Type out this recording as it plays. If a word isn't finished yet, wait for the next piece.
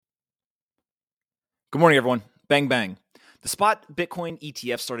Good morning, everyone. Bang, bang. The spot Bitcoin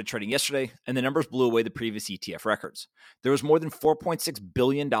ETF started trading yesterday, and the numbers blew away the previous ETF records. There was more than $4.6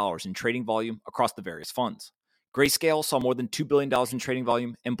 billion in trading volume across the various funds. Grayscale saw more than $2 billion in trading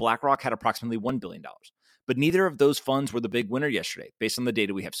volume, and BlackRock had approximately $1 billion. But neither of those funds were the big winner yesterday, based on the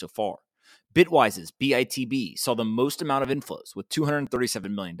data we have so far. Bitwise's BITB saw the most amount of inflows, with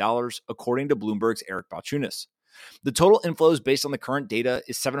 $237 million, according to Bloomberg's Eric Balchunas. The total inflows based on the current data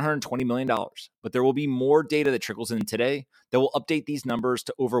is $720 million, but there will be more data that trickles in today that will update these numbers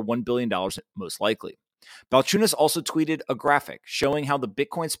to over $1 billion most likely. Balchunas also tweeted a graphic showing how the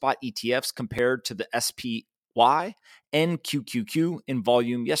Bitcoin spot ETFs compared to the SPY and QQQ in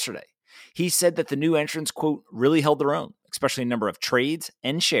volume yesterday. He said that the new entrants, quote, really held their own, especially in number of trades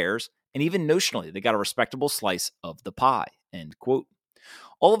and shares, and even notionally, they got a respectable slice of the pie, end quote.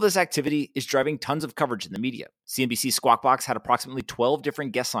 All of this activity is driving tons of coverage in the media. CNBC's Squawk Box had approximately 12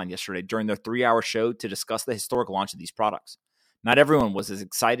 different guests on yesterday during their 3-hour show to discuss the historic launch of these products. Not everyone was as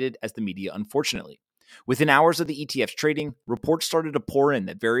excited as the media, unfortunately. Within hours of the ETFs trading, reports started to pour in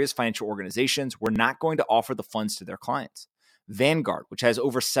that various financial organizations were not going to offer the funds to their clients. Vanguard, which has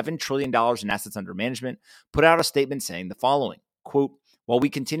over $7 trillion in assets under management, put out a statement saying the following, quote, while we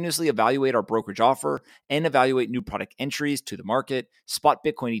continuously evaluate our brokerage offer and evaluate new product entries to the market, spot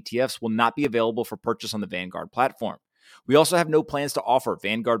Bitcoin ETFs will not be available for purchase on the Vanguard platform. We also have no plans to offer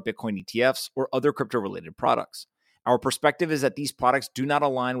Vanguard Bitcoin ETFs or other crypto-related products. Our perspective is that these products do not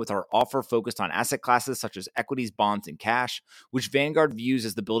align with our offer focused on asset classes such as equities, bonds, and cash, which Vanguard views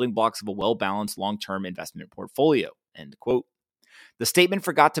as the building blocks of a well-balanced long-term investment portfolio, end quote. The statement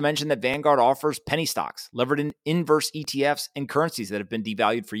forgot to mention that Vanguard offers penny stocks, levered in inverse ETFs, and currencies that have been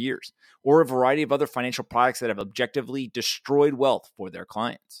devalued for years, or a variety of other financial products that have objectively destroyed wealth for their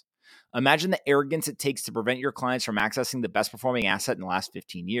clients. Imagine the arrogance it takes to prevent your clients from accessing the best performing asset in the last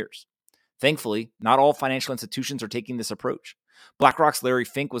 15 years. Thankfully, not all financial institutions are taking this approach. BlackRock's Larry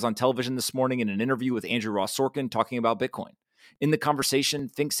Fink was on television this morning in an interview with Andrew Ross Sorkin talking about Bitcoin. In the conversation,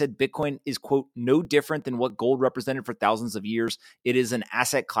 Fink said Bitcoin is, quote, no different than what gold represented for thousands of years. It is an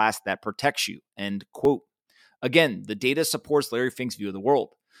asset class that protects you, end quote. Again, the data supports Larry Fink's view of the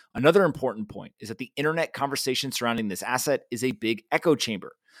world. Another important point is that the internet conversation surrounding this asset is a big echo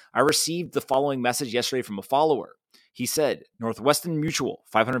chamber. I received the following message yesterday from a follower. He said, Northwestern Mutual,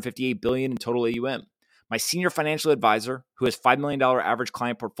 $558 billion in total AUM. My senior financial advisor, who has $5 million average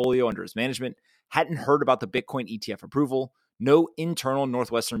client portfolio under his management, hadn't heard about the Bitcoin ETF approval, no internal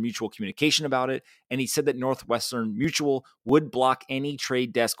Northwestern Mutual communication about it, and he said that Northwestern Mutual would block any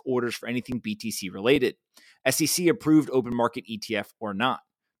trade desk orders for anything BTC related, SEC approved open market ETF or not.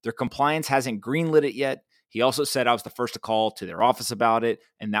 Their compliance hasn't greenlit it yet. He also said I was the first to call to their office about it,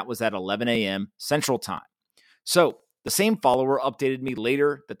 and that was at 11 a.m. Central Time. So the same follower updated me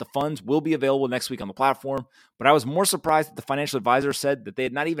later that the funds will be available next week on the platform, but I was more surprised that the financial advisor said that they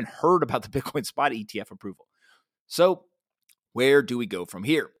had not even heard about the Bitcoin spot ETF approval. So where do we go from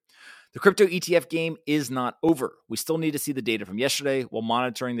here? The crypto ETF game is not over. We still need to see the data from yesterday while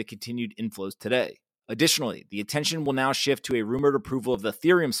monitoring the continued inflows today. Additionally, the attention will now shift to a rumored approval of the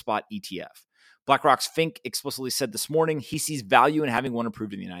Ethereum spot ETF. BlackRock's Fink explicitly said this morning he sees value in having one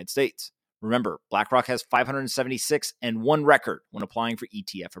approved in the United States. Remember, BlackRock has 576 and one record when applying for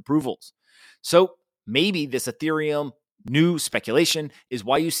ETF approvals. So maybe this Ethereum new speculation is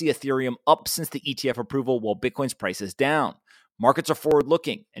why you see Ethereum up since the ETF approval while Bitcoin's price is down. Markets are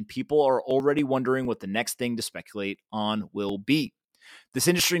forward-looking, and people are already wondering what the next thing to speculate on will be. This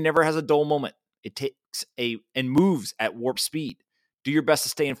industry never has a dull moment. It takes and moves at warp speed. Do your best to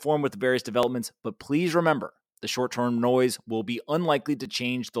stay informed with the various developments, but please remember, the short-term noise will be unlikely to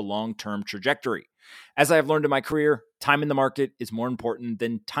change the long-term trajectory. As I have learned in my career, time in the market is more important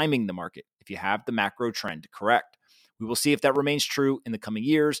than timing the market if you have the macro trend correct. We will see if that remains true in the coming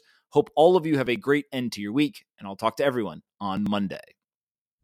years. Hope all of you have a great end to your week, and I'll talk to everyone on Monday.